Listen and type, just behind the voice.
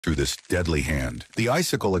through this deadly hand. The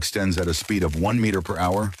icicle extends at a speed of 1 meter per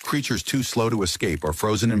hour. Creatures too slow to escape are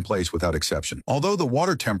frozen in place without exception. Although the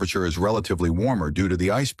water temperature is relatively warmer due to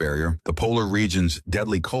the ice barrier, the polar region's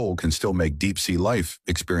deadly cold can still make deep-sea life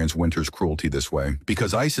experience winter's cruelty this way.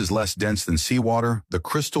 Because ice is less dense than seawater, the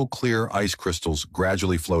crystal-clear ice crystals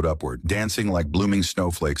gradually float upward, dancing like blooming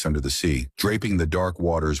snowflakes under the sea, draping the dark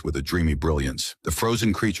waters with a dreamy brilliance. The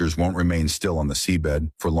frozen creatures won't remain still on the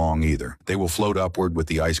seabed for long either. They will float upward with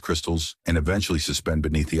the ice crystals and eventually suspend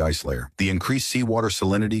beneath the ice layer. The increased seawater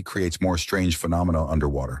salinity creates more strange phenomena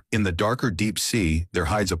underwater. In the darker deep sea, there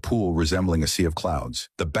hides a pool resembling a sea of clouds.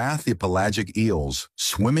 The bathypelagic eels,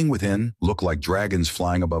 swimming within, look like dragons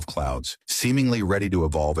flying above clouds, seemingly ready to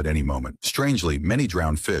evolve at any moment. Strangely, many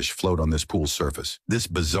drowned fish float on this pool's surface. This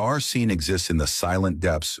bizarre scene exists in the silent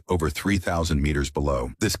depths over 3,000 meters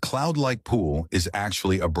below. This cloud-like pool is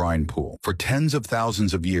actually a brine pool. For tens of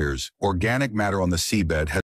thousands of years, organic matter on the seabed